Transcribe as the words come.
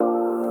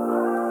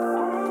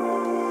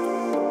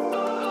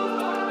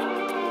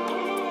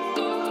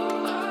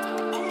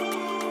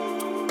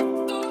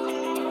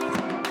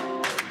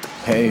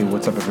Hey,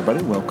 what's up,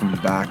 everybody? Welcome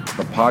back to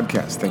the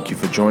podcast. Thank you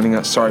for joining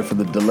us. Sorry for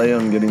the delay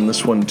on getting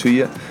this one to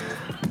you.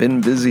 Been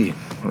busy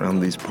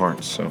around these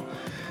parts,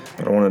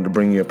 but I wanted to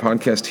bring you a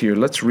podcast here.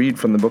 Let's read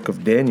from the book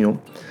of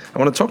Daniel. I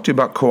want to talk to you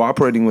about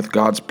cooperating with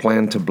God's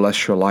plan to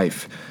bless your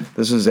life.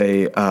 This is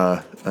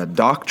a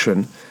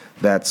doctrine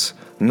that's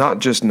not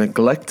just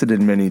neglected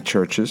in many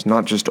churches,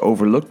 not just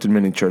overlooked in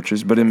many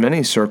churches, but in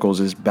many circles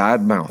is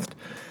bad-mouthed.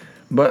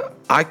 But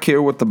I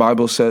care what the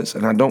Bible says,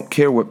 and I don't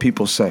care what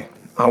people say.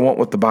 I want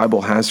what the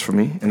Bible has for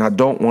me, and I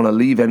don't want to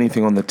leave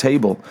anything on the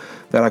table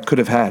that I could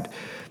have had.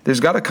 There's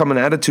got to come an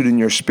attitude in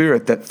your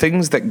spirit that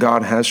things that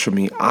God has for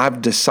me,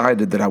 I've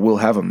decided that I will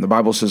have them. The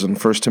Bible says in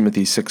 1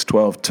 Timothy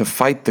 6:12, to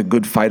fight the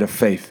good fight of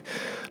faith,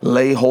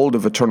 lay hold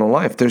of eternal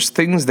life. There's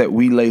things that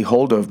we lay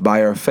hold of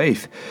by our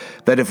faith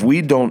that if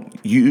we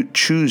don't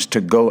choose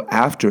to go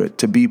after it,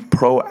 to be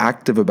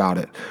proactive about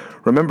it.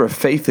 Remember,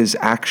 faith is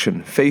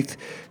action. Faith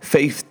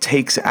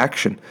takes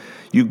action.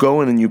 You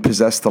go in and you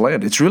possess the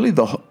land. It's really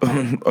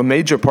a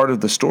major part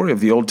of the story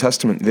of the Old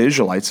Testament. The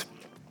Israelites,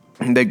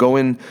 they go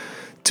in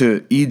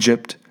to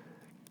Egypt,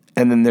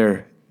 and then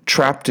they're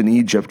trapped in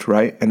Egypt,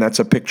 right? And that's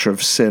a picture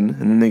of sin.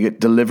 And then they get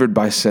delivered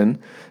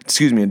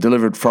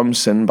delivered from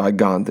sin by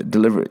God.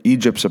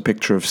 Egypt's a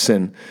picture of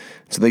sin.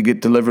 So they get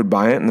delivered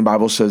by it, and the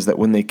Bible says that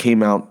when they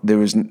came out,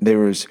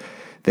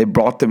 they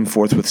brought them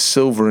forth with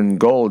silver and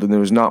gold, and there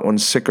was not one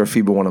sick or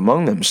feeble one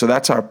among them. So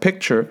that's our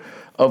picture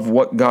of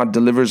what God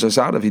delivers us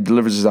out of. He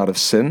delivers us out of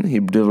sin. He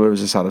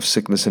delivers us out of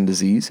sickness and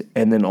disease,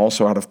 and then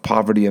also out of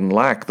poverty and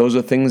lack. Those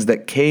are things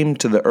that came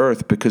to the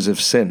earth because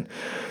of sin.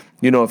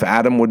 You know, if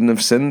Adam wouldn't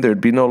have sinned, there'd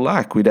be no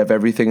lack. We'd have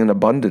everything in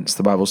abundance.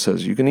 The Bible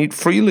says you can eat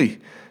freely,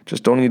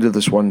 just don't eat of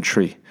this one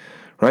tree,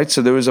 right?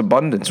 So there is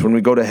abundance. When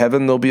we go to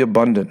heaven, there'll be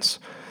abundance.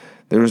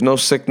 There was no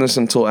sickness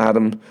until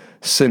Adam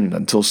sinned,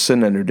 until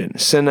sin entered in.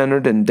 Sin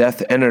entered and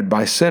death entered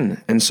by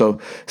sin. And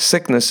so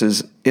sickness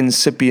is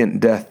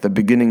incipient death, the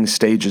beginning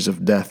stages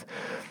of death.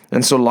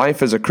 And so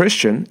life as a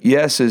Christian,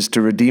 yes, is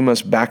to redeem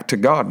us back to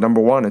God.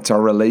 Number one, it's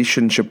our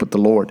relationship with the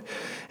Lord.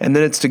 And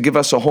then it's to give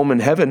us a home in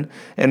heaven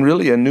and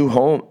really a new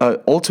home,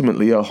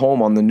 ultimately a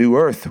home on the new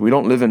earth. We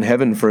don't live in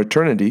heaven for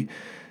eternity.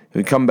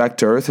 We come back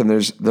to earth, and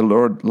the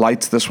Lord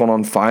lights this one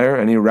on fire,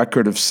 any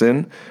record of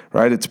sin,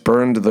 right? It's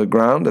burned to the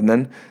ground, and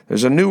then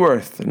there's a new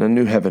earth and a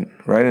new heaven,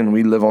 right? And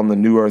we live on the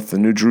new earth, the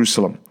new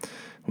Jerusalem.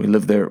 We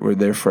live there, we're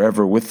there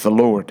forever with the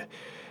Lord.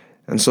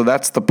 And so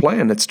that's the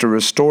plan. It's to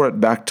restore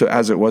it back to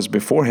as it was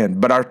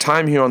beforehand. But our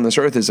time here on this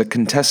earth is a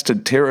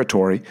contested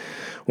territory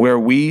where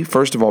we,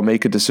 first of all,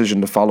 make a decision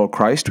to follow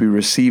Christ. We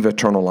receive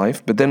eternal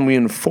life, but then we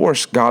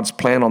enforce God's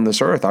plan on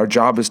this earth. Our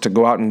job is to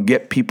go out and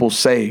get people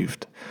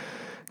saved.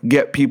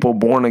 Get people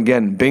born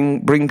again.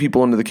 Bring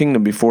people into the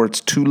kingdom before it's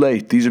too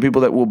late. These are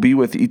people that we'll be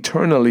with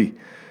eternally.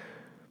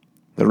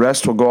 The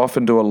rest will go off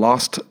into a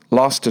lost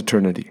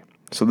eternity.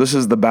 So this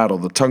is the battle,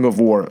 the tug of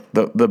war,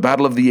 the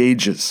battle of the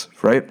ages,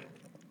 right?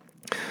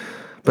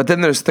 But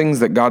then there's things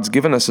that God's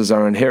given us as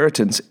our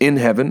inheritance in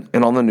heaven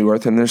and on the new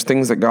earth, and there's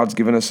things that God's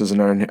given us as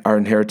our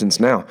inheritance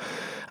now.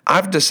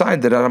 I've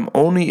decided that I'm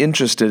only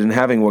interested in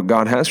having what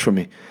God has for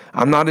me.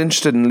 I'm not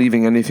interested in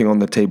leaving anything on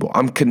the table.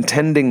 I'm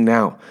contending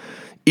now.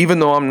 Even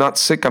though I'm not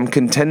sick, I'm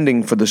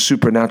contending for the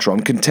supernatural.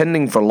 I'm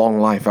contending for long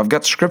life. I've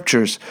got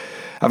scriptures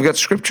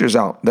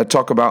out that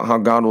talk about how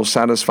God will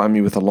satisfy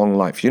me with a long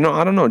life. You know,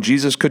 I don't know.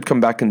 Jesus could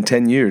come back in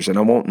 10 years, and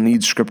I won't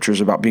need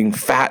scriptures about being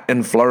fat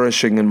and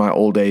flourishing in my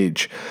old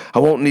age. I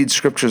won't need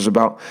scriptures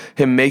about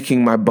him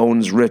making my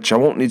bones rich. I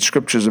won't need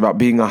scriptures about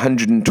being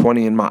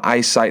 120 and my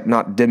eyesight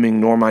not dimming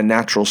nor my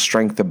natural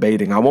strength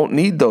abating. I won't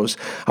need those.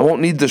 I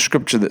won't need the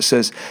scripture that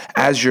says,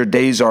 as your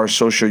days are,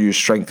 so shall your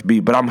strength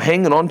be. But I'm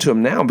hanging on to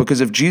him now because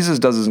if Jesus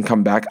doesn't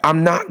come back,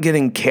 I'm not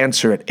getting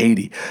cancer at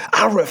 80.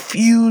 I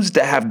refuse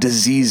to have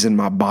disease in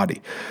my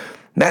body.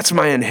 That's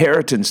my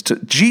inheritance.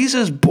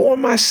 Jesus bore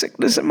my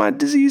sickness and my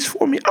disease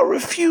for me. I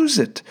refuse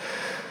it.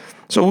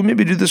 So we'll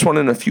maybe do this one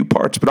in a few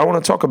parts, but I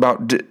want to talk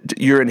about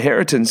your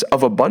inheritance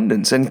of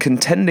abundance and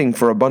contending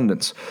for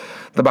abundance.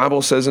 The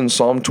Bible says in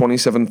Psalm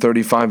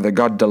 27:35 that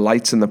God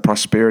delights in the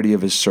prosperity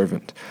of his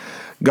servant.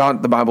 The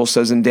Bible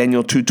says in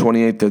Daniel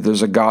 2:28 that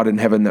there's a God in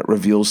heaven that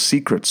reveals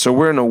secrets. So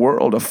we're in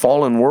a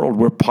fallen world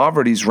where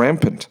poverty's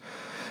rampant.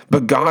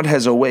 But God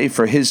has a way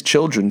for his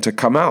children to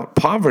come out.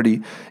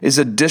 Poverty is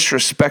a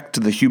disrespect to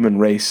the human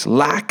race.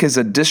 Lack is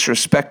a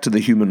disrespect to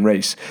the human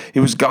race. It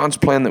was God's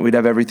plan that we'd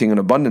have everything in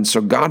abundance. So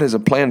God has a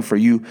plan for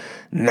you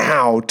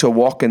now to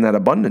walk in that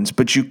abundance,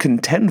 but you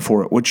contend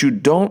for it. What you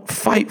don't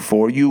fight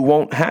for, you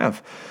won't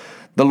have.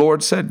 The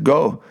Lord said,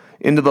 go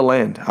into the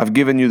land. I've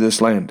given you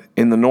this land.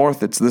 In the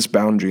north, it's this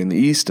boundary. In the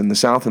east, in the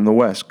south, in the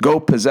west. Go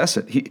possess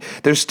it.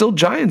 There's still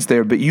giants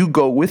there, but you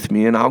go with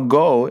me, and I'll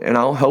go, and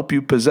I'll help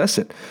you possess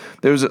it.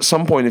 There's at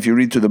some point, if you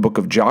read through the book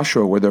of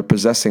Joshua, where they're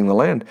possessing the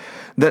land,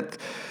 that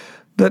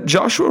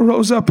Joshua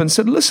rose up and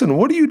said, listen,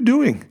 what are you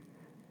doing?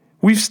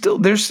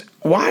 This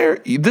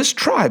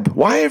tribe,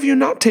 why have you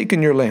not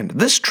taken your land?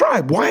 This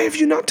tribe, why have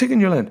you not taken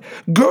your land?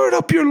 Gird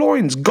up your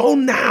loins. Go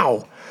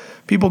now.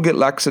 People get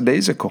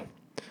lackadaisical.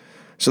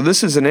 So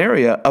this is an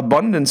area,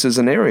 abundance is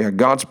an area.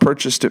 God's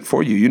purchased it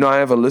for you. You know, I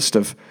have a list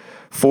of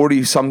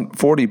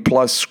 40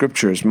 plus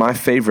scriptures, my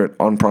favorite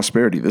on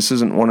prosperity. This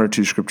isn't one or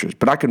two scriptures,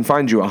 but I can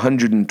find you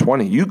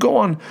 120. You go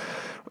on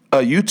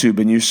YouTube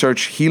and you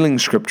search healing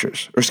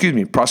scriptures,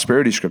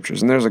 prosperity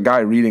scriptures, and there's a guy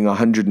reading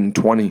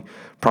 120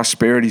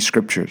 prosperity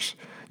scriptures.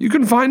 You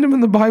can find them in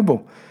the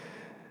Bible.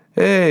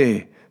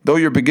 Hey, though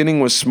your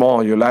beginning was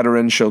small, your latter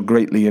end shall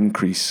greatly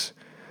increase.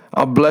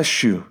 I'll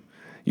bless you,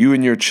 you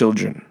and your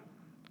children,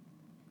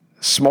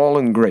 small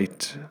and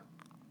great.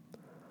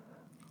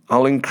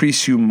 I'll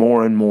increase you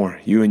more and more,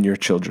 you and your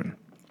children.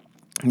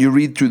 You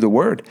read through the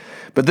word.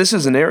 But this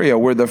is an area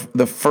where the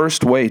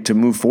first way to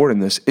move forward in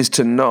this is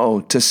to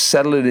know, to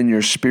settle it in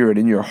your spirit,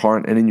 in your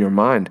heart, and in your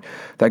mind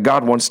that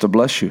God wants to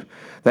bless you.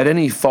 That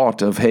any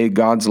thought of, hey,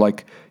 God's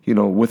like,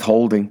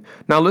 withholding.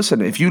 Now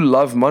listen, if you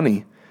love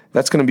money,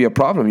 that's going to be a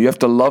problem. You have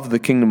to love the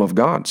kingdom of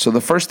God. So the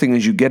first thing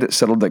is you get it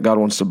settled that God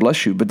wants to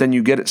bless you, but then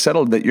you get it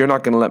settled that you're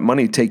not going to let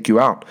money take you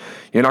out.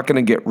 You're not going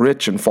to get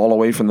rich and fall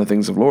away from the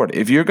things of the Lord.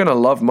 If you're going to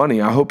love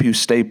money, I hope you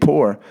stay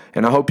poor,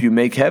 and I hope you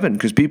make heaven,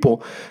 because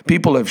people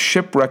have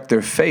shipwrecked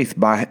their faith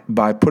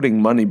by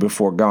putting money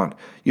before God.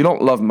 You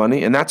don't love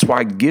money, and that's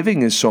why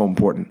giving is so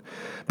important.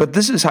 But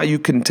this is how you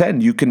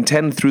contend. You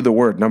contend through the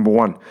word. Number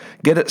one,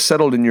 get it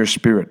settled in your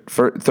spirit.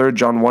 3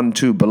 John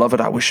 1:2, beloved,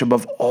 I wish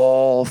above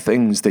all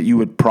things that you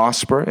would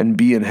prosper and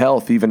be in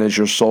health, even as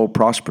your soul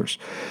prospers.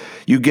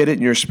 You get it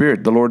in your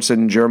spirit. The Lord said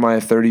in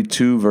Jeremiah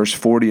 32, verse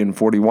 40 and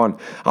 41,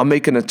 I'll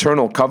make an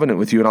eternal covenant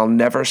with you, and I'll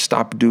never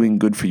stop doing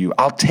good for you.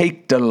 I'll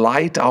take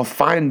delight, I'll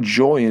find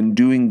joy in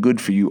doing good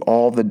for you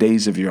all the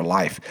days of your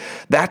life.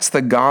 That's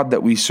the God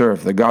that we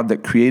serve, the God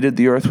that created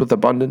the earth with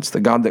abundance,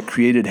 the God that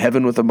created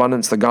heaven with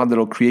abundance, the God that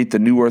will create the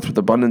new earth with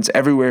abundance.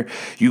 Everywhere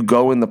you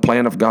go in the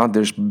plan of God,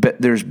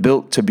 there's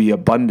built to be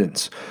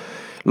abundance.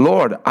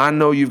 Lord, I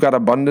know you've got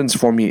abundance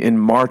for me in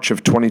March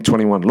of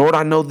 2021. Lord,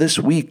 I know this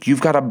week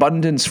you've got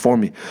abundance for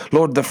me.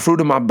 Lord, the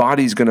fruit of my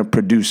body is going to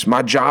produce.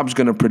 My job's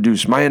going to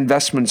produce. My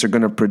investments are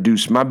going to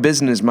produce. My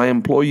business, my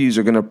employees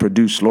are going to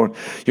produce. Lord,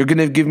 you're going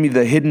to give me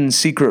the hidden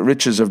secret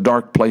riches of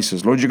dark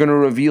places. Lord, you're going to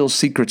reveal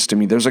secrets to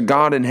me. There's a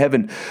God in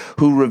heaven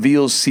who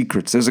reveals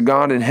secrets. There's a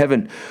God in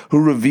heaven who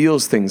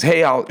reveals things.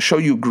 Hey, I'll show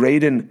you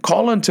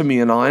call unto me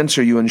and I'll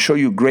answer you and show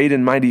you great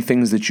and mighty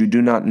things that you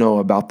do not know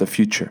about the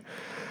future.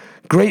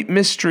 Great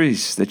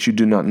mysteries that you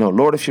do not know.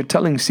 Lord, if you're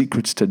telling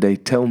secrets today,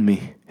 tell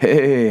me.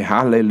 Hey,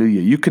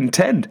 hallelujah. You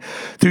contend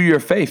through your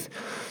faith.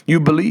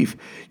 You believe.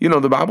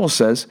 The Bible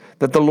says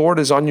that the Lord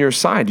is on your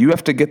side. You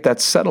have to get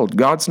that settled.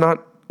 God's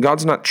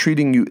not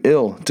treating you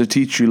ill to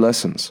teach you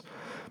lessons.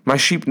 My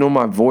sheep know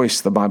my voice,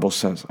 the Bible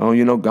says.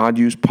 Oh, God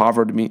used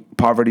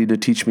poverty to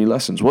teach me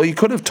lessons. Well, he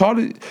could have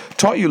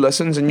taught you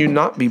lessons and you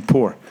not be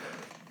poor.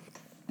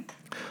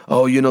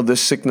 Oh,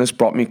 this sickness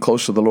brought me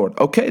close to the Lord.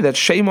 Okay, that's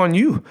shame on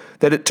you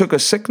that it took a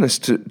sickness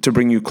to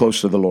bring you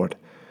close to the Lord.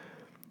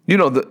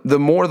 The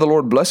more the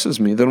Lord blesses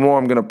me, the more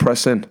I'm going to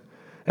press in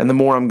and the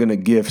more I'm going to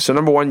give. So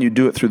number one, you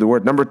do it through the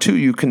word. Number two,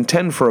 you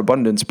contend for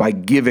abundance by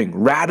giving,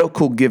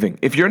 radical giving.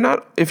 If your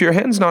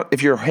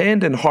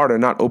hand and heart are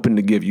not open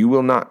to give, you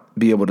will not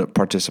be able to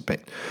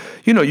participate.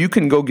 You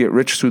can go get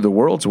rich through the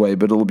world's way,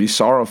 but it'll be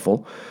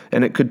sorrowful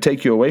and it could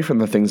take you away from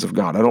the things of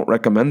God. I don't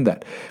recommend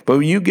that. But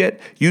when you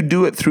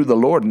do it through the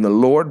Lord and the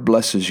Lord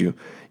blesses you,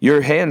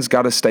 your hands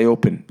got to stay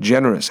open,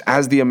 generous.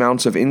 As the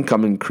amounts of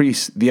income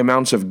increase, the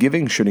amounts of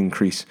giving should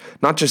increase.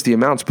 Not just the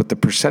amounts, but the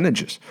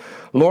percentages.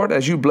 Lord,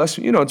 as you bless,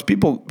 it's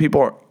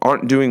people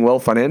aren't doing well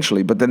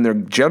financially, but then they're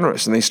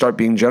generous and they start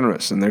being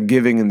generous and they're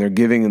giving and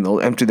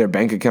they'll empty their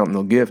bank account and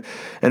they'll give.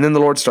 And then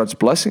the Lord starts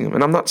blessing them.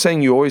 And I'm not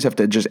saying you always have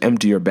to just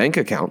empty your bank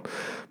account,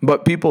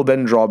 but people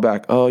then draw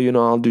back. Oh,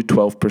 I'll do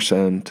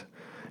 12%.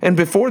 And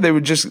before they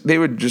would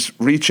just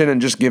reach in and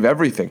just give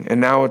everything.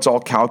 And now it's all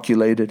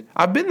calculated.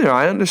 I've been there.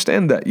 I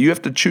understand that. You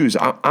have to choose.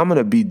 I'm going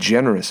to be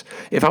generous.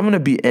 If I'm going to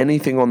be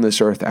anything on this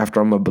earth after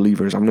I'm a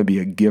believer, I'm going to be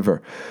a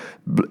giver.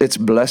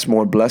 It's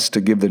more blessed to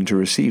give than to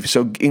receive.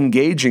 So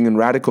engaging in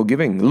radical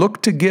giving.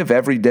 Look to give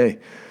every day.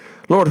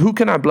 Lord, who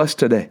can I bless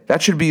today?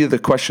 That should be the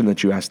question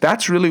that you ask.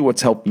 That's really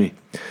what's helped me,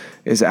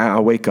 is I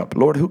wake up.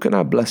 Lord, who can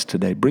I bless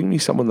today? Bring me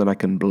someone that I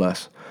can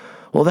bless.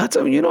 Well,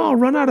 I'll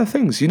run out of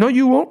things.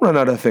 You won't run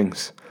out of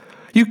things.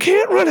 You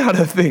can't run out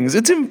of things.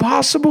 It's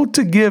impossible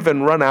to give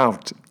and run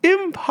out.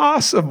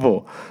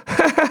 Impossible.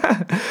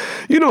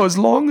 As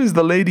long as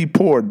the lady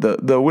poured,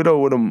 the widow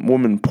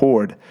woman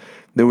poured,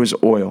 there was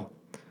oil.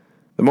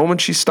 The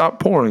moment she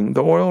stopped pouring,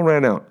 the oil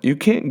ran out. You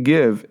can't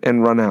give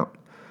and run out.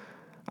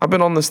 I've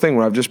been on this thing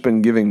where I've just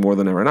been giving more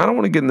than ever. And I don't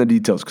want to get in the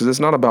details because it's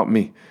not about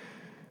me.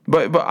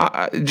 But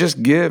I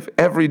just give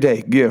every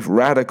day. Give,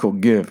 radical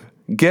give.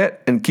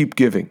 Get and keep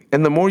giving.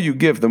 And the more you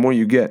give, the more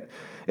you get.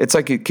 It's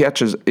like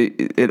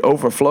it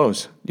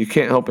overflows. You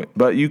can't help it.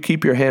 But you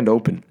keep your hand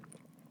open.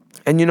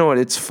 And you know what?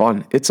 It's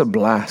fun. It's a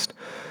blast.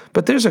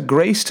 But there's a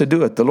grace to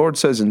do it. The Lord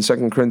says in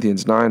 2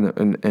 Corinthians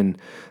 9 and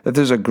that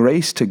there's a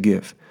grace to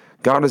give.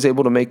 God is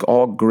able to make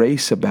all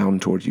grace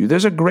abound toward you.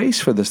 There's a grace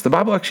for this. The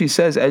Bible actually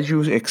says as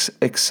you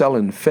excel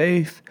in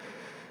faith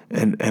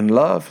and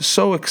love,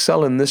 so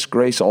excel in this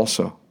grace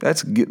also.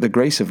 That's the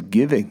grace of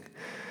giving.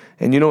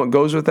 And you know what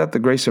goes with that? The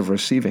grace of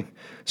receiving.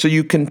 So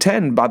you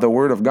contend by the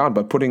word of God,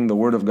 by putting the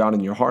word of God in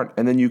your heart.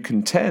 And then you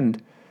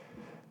contend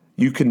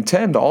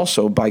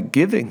also by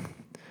giving.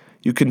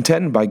 You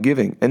contend by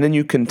giving. And then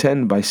you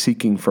contend by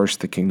seeking first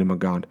the kingdom of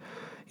God.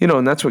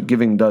 And that's what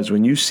giving does.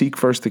 When you seek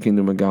first the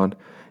kingdom of God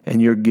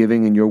and you're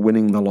giving and you're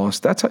winning the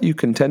lost, that's how you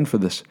contend for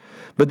this.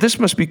 But this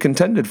must be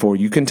contended for.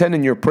 You contend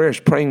in your prayers,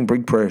 praying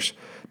big prayers.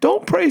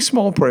 Don't pray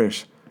small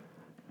prayers.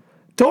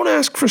 Don't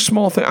ask for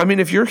small things. I mean,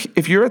 if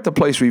you're at the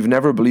place where you've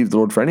never believed the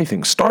Lord for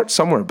anything, start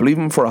somewhere. Believe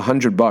Him for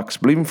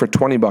 $100. Believe Him for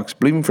 $20.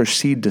 Believe Him for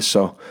seed to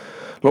sow.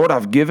 Lord,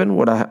 I've given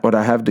what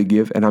I have to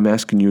give, and I'm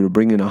asking you to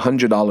bring in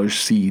 $100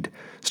 seed.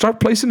 Start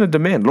placing a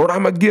demand. Lord,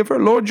 I'm a giver.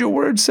 Lord, your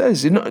word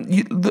says,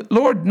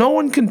 Lord, no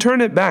one can turn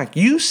it back.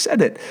 You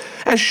said it.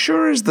 As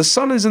sure as the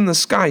sun is in the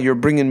sky, you're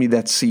bringing me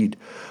that seed.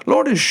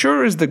 Lord, as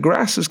sure as the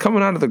grass is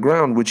coming out of the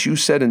ground, which you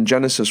said in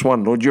Genesis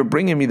 1, Lord, you're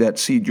bringing me that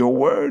seed. Your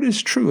word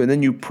is true. And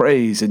then you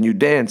praise and you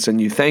dance and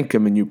you thank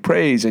Him and you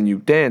praise and you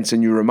dance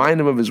and you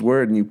remind Him of His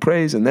word and you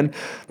praise, and then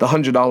the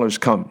 $100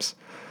 comes.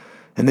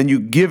 And then you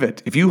give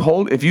it. If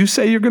you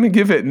say you're going to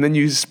give it and then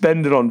you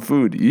spend it on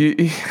food,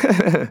 you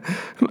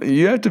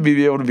have to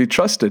be able to be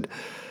trusted.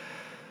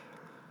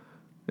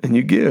 And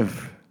you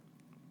give.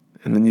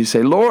 And then you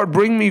say, Lord,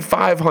 bring me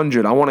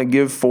 500. I want to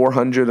give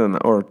 400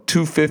 or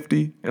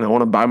 250, and I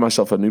want to buy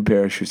myself a new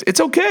pair of shoes. It's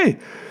okay.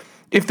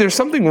 If there's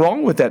something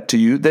wrong with that to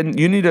you, then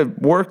you need to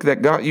work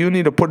that God, you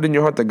need to put it in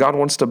your heart that God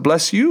wants to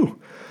bless you.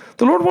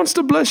 The Lord wants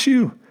to bless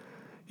you.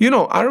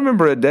 I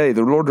remember a day,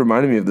 the Lord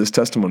reminded me of this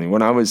testimony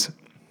when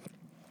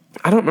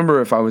I don't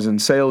remember if I was in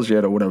sales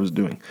yet or what I was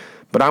doing,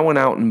 but I went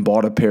out and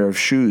bought a pair of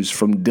shoes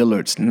from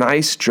Dillard's,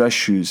 nice dress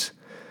shoes.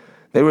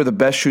 They were the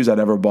best shoes I'd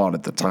ever bought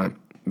at the time.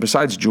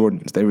 Besides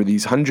Jordans, they were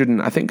these either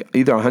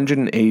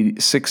 $180,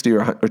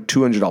 $60 or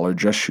 $200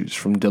 dress shoes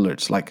from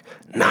Dillard's, like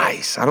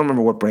nice. I don't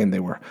remember what brand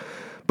they were,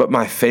 but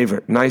my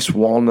favorite, nice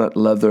walnut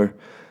leather,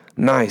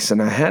 nice.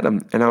 And I had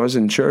them, and I was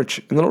in church,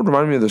 and the Lord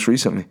reminded me of this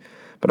recently.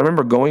 But I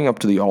remember going up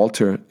to the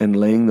altar and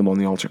laying them on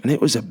the altar, and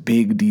it was a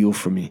big deal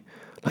for me.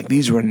 Like,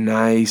 these were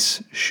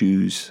nice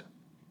shoes.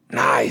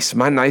 Nice.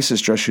 My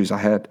nicest dress shoes I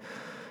had.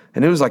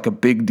 And it was like a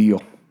big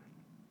deal.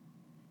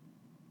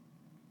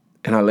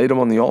 And I laid them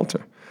on the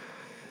altar.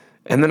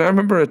 And then I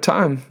remember a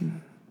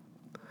time,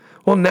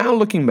 now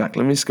looking back,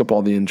 let me skip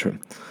all the intro.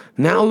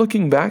 Now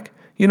looking back,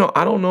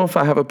 I don't know if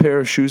I have a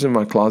pair of shoes in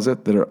my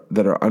closet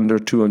that are under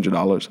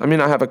 $200. I mean,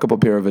 I have a couple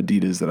pair of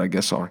Adidas that I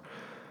guess are.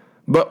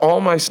 But all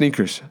my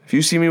sneakers, if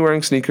you see me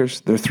wearing sneakers,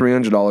 they're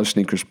 $300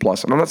 sneakers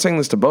plus. And I'm not saying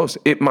this to boast.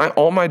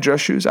 All my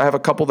dress shoes, I have a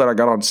couple that I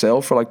got on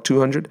sale for like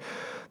 $200.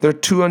 They're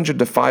 $200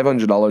 to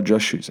 $500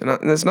 dress shoes. And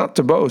it's not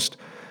to boast.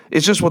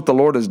 It's just what the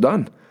Lord has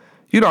done.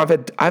 I've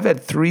had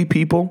 3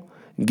 people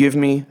give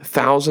me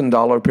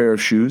 $1,000 pair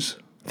of shoes.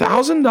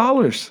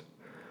 $1,000.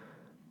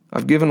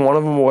 I've given one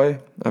of them away.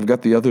 I've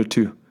got the other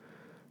 2.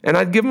 And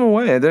I'd give them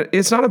away.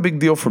 It's not a big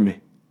deal for me.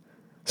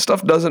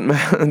 Stuff doesn't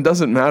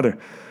matter.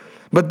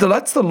 But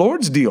that's the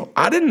Lord's deal.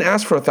 I didn't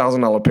ask for a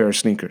 $1,000 pair of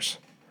sneakers.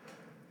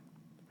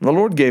 The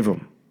Lord gave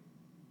them.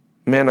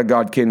 Man of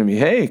God came to me.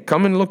 Hey,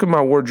 come and look at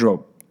my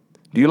wardrobe.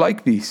 Do you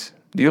like these?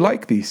 Do you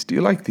like these? Do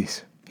you like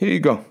these? Here you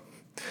go.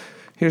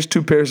 Here's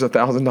 2 pairs of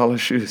 $1,000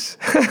 shoes.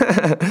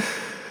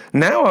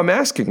 Now I'm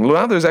asking.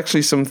 Now there's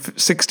actually some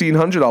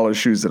 $1,600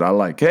 shoes that I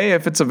like. Hey,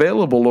 if it's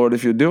available, Lord,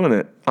 if you're doing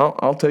it,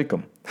 I'll take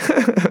them.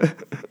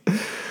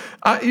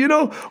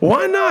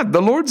 Why not?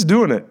 The Lord's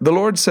doing it. The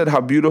Lord said,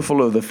 how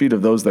beautiful are the feet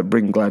of those that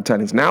bring glad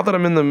tidings. Now that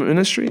I'm in the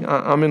ministry,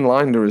 I'm in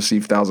line to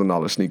receive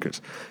 $1,000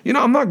 sneakers.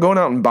 I'm not going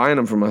out and buying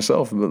them for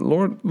myself, but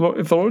Lord,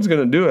 if the Lord's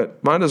going to do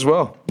it, might as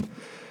well.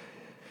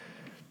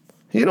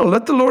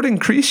 Let the Lord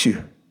increase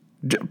you.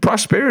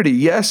 Prosperity,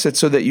 yes, it's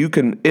so that you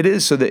can, it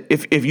is so that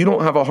if you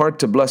don't have a heart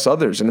to bless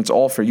others and it's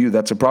all for you,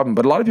 that's a problem.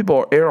 But a lot of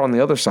people err on the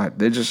other side.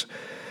 They just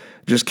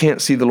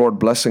can't see the Lord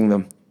blessing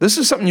them. This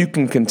is something you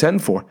can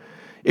contend for.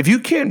 If you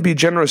can't be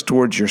generous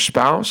towards your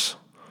spouse,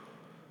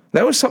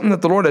 that was something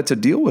that the Lord had to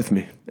deal with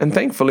me. And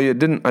thankfully I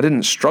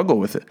didn't struggle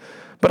with it.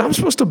 But I'm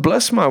supposed to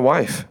bless my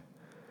wife.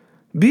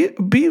 Be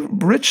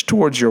rich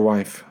towards your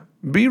wife.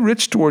 Be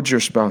rich towards your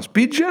spouse.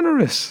 Be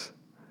generous.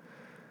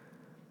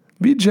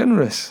 Be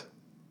generous.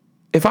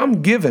 If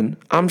I'm given,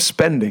 I'm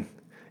spending.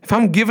 If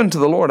I'm given to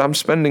the Lord, I'm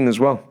spending as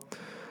well.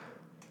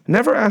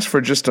 Never ask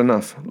for just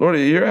enough. Lord,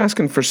 you're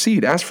asking for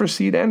seed. Ask for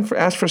seed and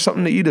ask for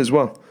something to eat as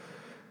well.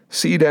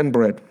 Seed and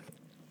bread.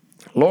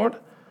 Lord,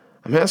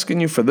 I'm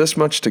asking you for this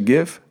much to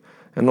give,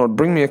 and Lord,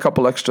 bring me a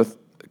couple extra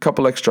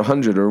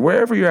 100, or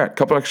wherever you're at,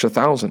 couple extra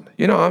 1,000.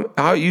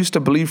 I used to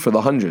believe for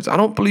the hundreds. I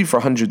don't believe for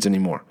hundreds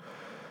anymore.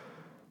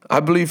 I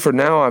believe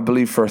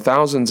for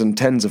thousands and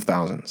tens of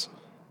thousands.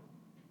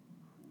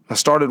 I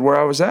started where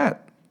I was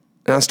at,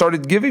 and I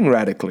started giving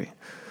radically.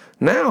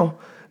 Now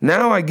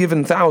I give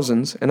in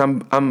thousands, and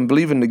I'm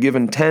believing to give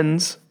in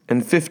tens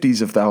and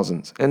 50s of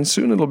thousands, and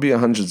soon it'll be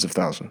hundreds of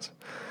thousands.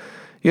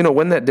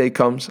 When that day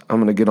comes, I'm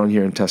going to get on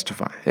here and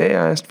testify. Hey,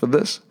 I asked for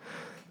this.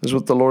 This is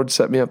what the Lord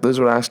set me up. This is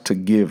what I asked to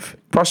give.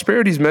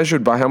 Prosperity is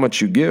measured by how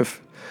much you give.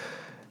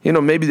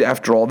 Maybe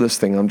after all this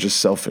thing, I'm just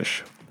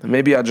selfish.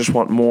 Maybe I just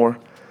want more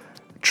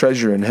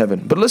treasure in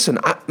heaven. But listen,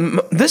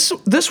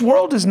 this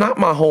world is not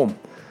my home.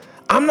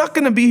 I'm not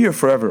going to be here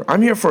forever.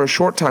 I'm here for a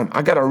short time.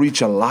 I got to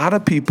reach a lot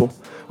of people.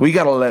 We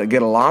got to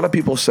get a lot of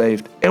people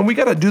saved. And we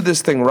got to do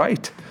this thing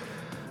right.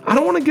 I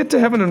don't want to get to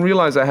heaven and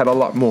realize I had a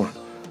lot more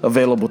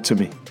available to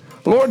me.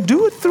 Lord,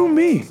 do it through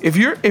me. If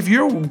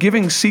you're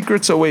giving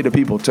secrets away to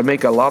people to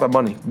make a lot of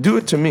money, do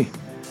it to me.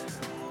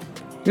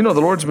 The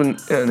Lord's been...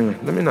 Anyway,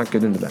 let me not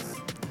get into that.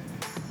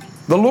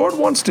 The Lord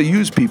wants to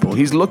use people.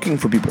 He's looking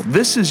for people.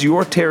 This is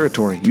your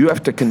territory. You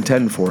have to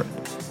contend for it.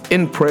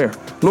 In prayer,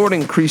 Lord,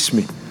 increase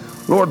me.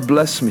 Lord,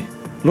 bless me.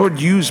 Lord,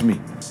 use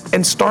me.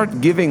 And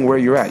start giving where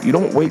you're at. You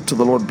don't wait till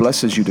the Lord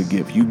blesses you to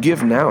give. You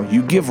give now.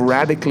 You give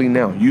radically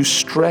now. You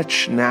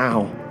stretch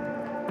now.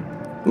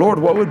 Lord,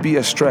 what would be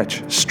a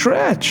stretch?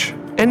 Stretch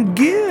and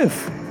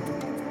give.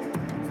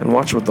 And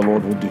watch what the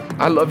Lord will do.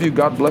 I love you.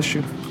 God bless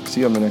you.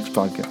 See you on the next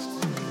podcast.